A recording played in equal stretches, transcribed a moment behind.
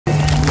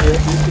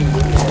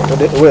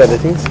What are the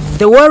things?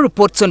 There were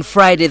reports on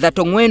Friday that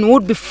Ongwen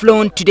would be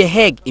flown to The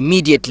Hague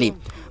immediately,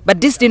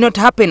 but this did not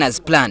happen as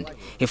planned.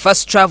 He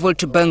first traveled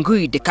to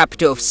Bangui, the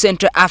capital of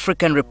Central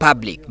African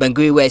Republic,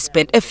 Bangui, where he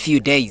spent a few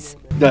days.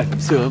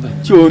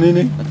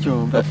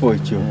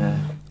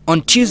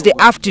 On Tuesday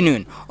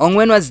afternoon,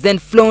 Ongwen was then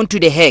flown to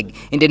The Hague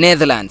in the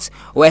Netherlands,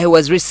 where he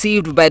was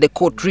received by the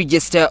court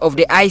registrar of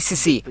the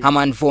ICC,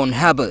 Herman von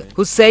Hebel,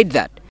 who said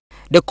that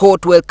the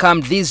court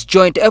welcomed these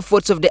joint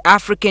efforts of the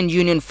African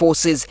Union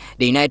forces,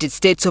 the United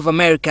States of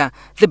America,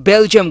 the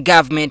Belgian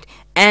government,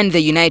 and the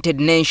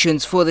United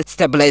Nations for the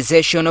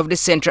stabilization of the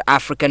Central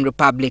African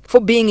Republic for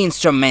being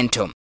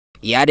instrumental.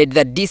 He added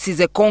that this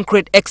is a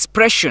concrete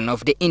expression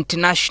of the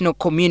international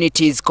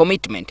community's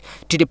commitment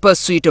to the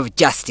pursuit of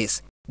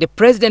justice. The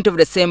President of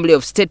the Assembly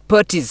of State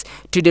Parties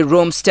to the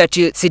Rome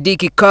Statute,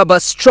 Sidiki Kaba,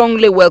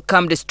 strongly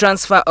welcomed this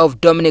transfer of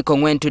Dominic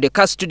Ongwen to the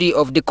custody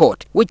of the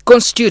court, which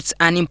constitutes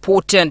an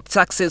important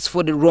success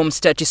for the Rome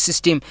Statute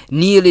system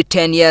nearly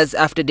 10 years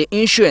after the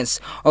issuance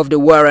of the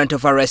warrant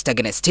of arrest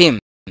against him.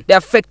 The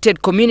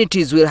affected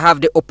communities will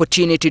have the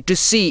opportunity to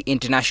see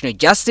international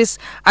justice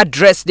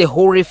address the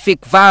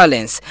horrific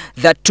violence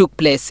that took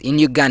place in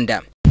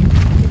Uganda.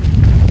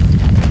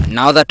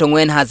 Now that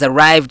Ongwen has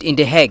arrived in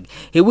The Hague,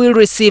 he will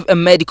receive a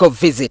medical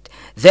visit.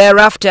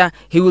 Thereafter,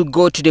 he will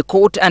go to the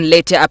court and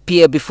later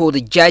appear before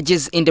the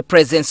judges in the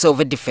presence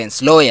of a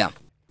defense lawyer.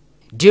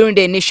 During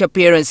the initial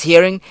appearance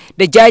hearing,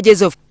 the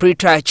judges of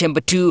Pretrial Chamber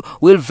 2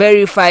 will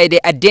verify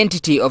the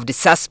identity of the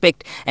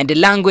suspect and the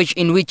language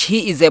in which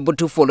he is able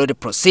to follow the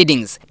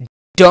proceedings.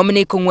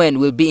 Dominic Ongwen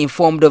will be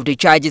informed of the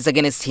charges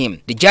against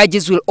him. The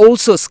judges will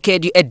also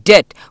schedule a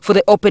date for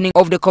the opening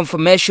of the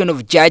confirmation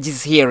of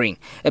judges' hearing,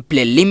 a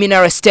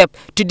preliminary step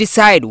to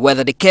decide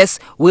whether the case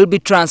will be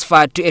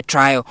transferred to a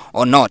trial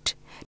or not.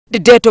 The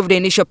date of the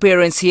initial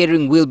appearance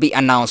hearing will be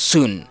announced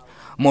soon.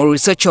 More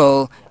research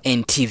all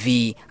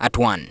NTV at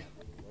 1.